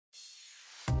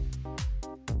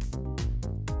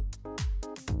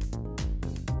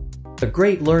A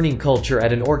great learning culture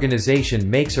at an organization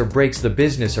makes or breaks the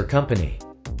business or company.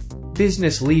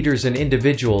 Business leaders and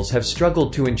individuals have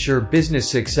struggled to ensure business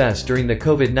success during the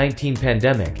COVID-19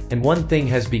 pandemic, and one thing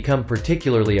has become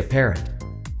particularly apparent.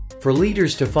 For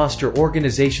leaders to foster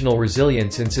organizational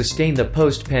resilience and sustain the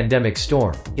post-pandemic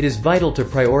storm, it is vital to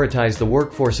prioritize the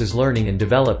workforce's learning and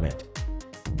development.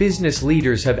 Business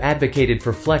leaders have advocated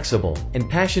for flexible and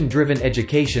passion-driven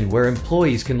education where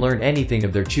employees can learn anything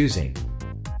of their choosing.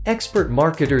 Expert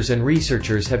marketers and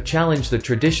researchers have challenged the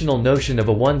traditional notion of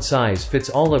a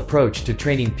one-size-fits-all approach to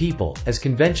training people, as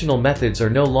conventional methods are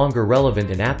no longer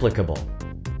relevant and applicable.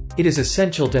 It is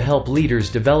essential to help leaders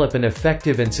develop an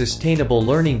effective and sustainable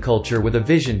learning culture with a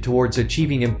vision towards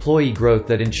achieving employee growth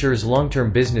that ensures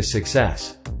long-term business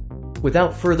success.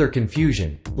 Without further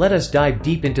confusion, let us dive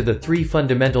deep into the 3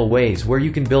 fundamental ways where you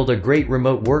can build a great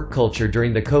remote work culture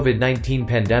during the COVID-19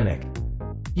 pandemic.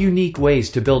 Unique ways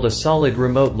to build a solid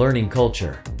remote learning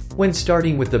culture. When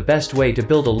starting with the best way to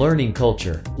build a learning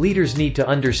culture, leaders need to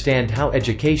understand how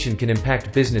education can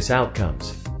impact business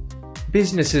outcomes.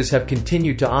 Businesses have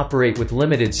continued to operate with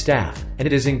limited staff, and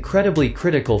it is incredibly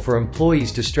critical for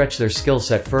employees to stretch their skill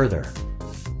set further.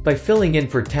 By filling in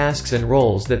for tasks and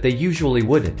roles that they usually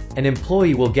wouldn't, an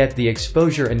employee will get the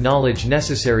exposure and knowledge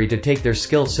necessary to take their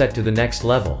skill set to the next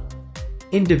level.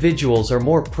 Individuals are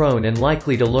more prone and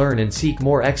likely to learn and seek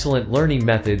more excellent learning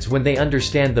methods when they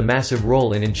understand the massive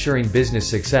role in ensuring business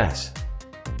success.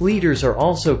 Leaders are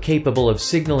also capable of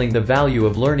signaling the value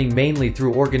of learning mainly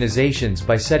through organizations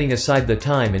by setting aside the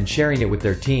time and sharing it with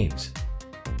their teams.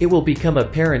 It will become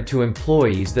apparent to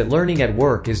employees that learning at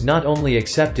work is not only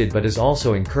accepted but is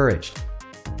also encouraged.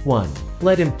 1.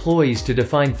 Let employees to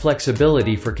define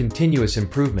flexibility for continuous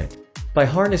improvement. By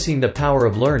harnessing the power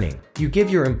of learning, you give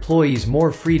your employees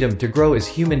more freedom to grow as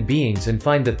human beings and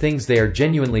find the things they are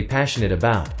genuinely passionate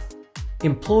about.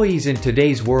 Employees in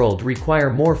today's world require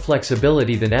more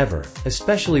flexibility than ever,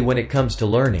 especially when it comes to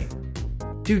learning.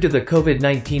 Due to the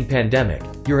COVID-19 pandemic,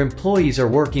 your employees are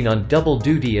working on double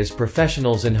duty as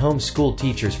professionals and homeschool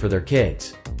teachers for their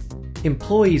kids.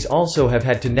 Employees also have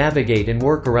had to navigate and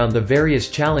work around the various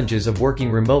challenges of working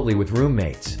remotely with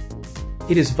roommates.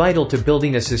 It is vital to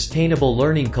building a sustainable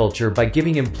learning culture by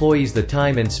giving employees the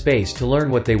time and space to learn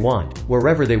what they want,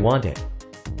 wherever they want it.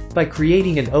 By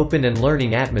creating an open and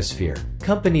learning atmosphere,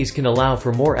 companies can allow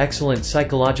for more excellent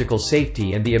psychological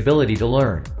safety and the ability to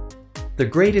learn. The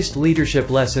greatest leadership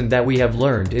lesson that we have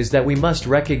learned is that we must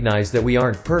recognize that we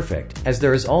aren't perfect, as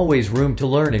there is always room to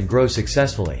learn and grow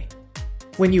successfully.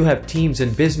 When you have teams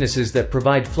and businesses that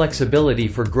provide flexibility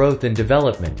for growth and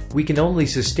development, we can only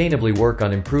sustainably work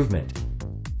on improvement.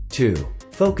 2.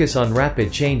 Focus on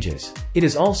rapid changes. It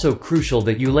is also crucial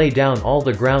that you lay down all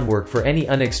the groundwork for any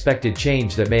unexpected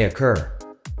change that may occur.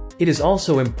 It is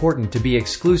also important to be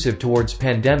exclusive towards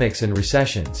pandemics and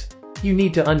recessions. You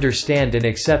need to understand and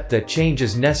accept that change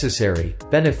is necessary,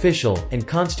 beneficial, and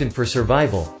constant for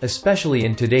survival, especially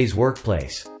in today's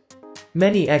workplace.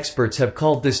 Many experts have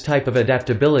called this type of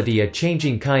adaptability a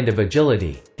changing kind of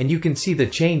agility, and you can see the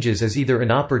changes as either an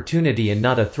opportunity and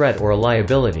not a threat or a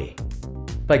liability.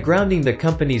 By grounding the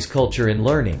company's culture in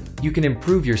learning, you can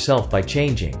improve yourself by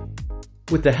changing.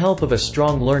 With the help of a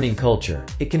strong learning culture,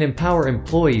 it can empower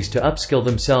employees to upskill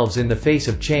themselves in the face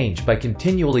of change by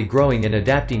continually growing and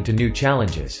adapting to new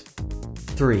challenges.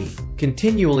 3.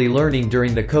 Continually learning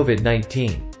during the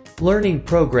COVID-19. Learning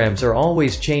programs are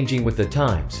always changing with the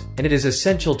times, and it is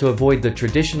essential to avoid the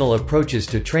traditional approaches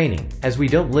to training, as we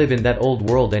don't live in that old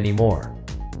world anymore.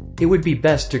 It would be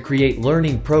best to create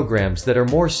learning programs that are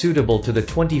more suitable to the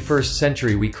 21st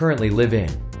century we currently live in.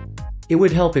 It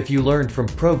would help if you learned from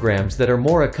programs that are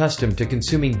more accustomed to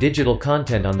consuming digital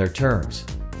content on their terms.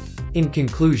 In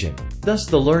conclusion, thus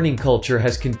the learning culture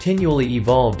has continually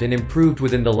evolved and improved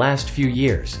within the last few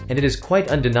years, and it is quite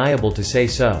undeniable to say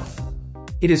so.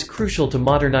 It is crucial to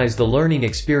modernize the learning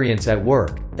experience at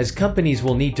work, as companies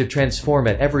will need to transform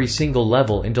at every single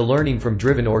level into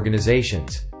learning-from-driven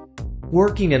organizations.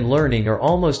 Working and learning are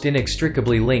almost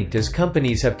inextricably linked as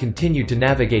companies have continued to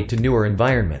navigate to newer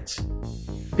environments.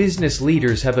 Business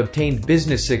leaders have obtained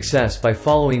business success by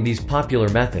following these popular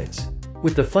methods.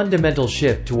 With the fundamental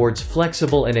shift towards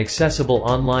flexible and accessible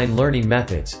online learning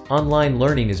methods, online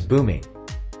learning is booming.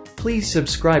 Please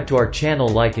subscribe to our channel,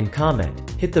 like and comment,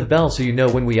 hit the bell so you know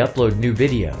when we upload new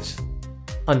videos.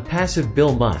 Onpassive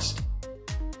Bill Must.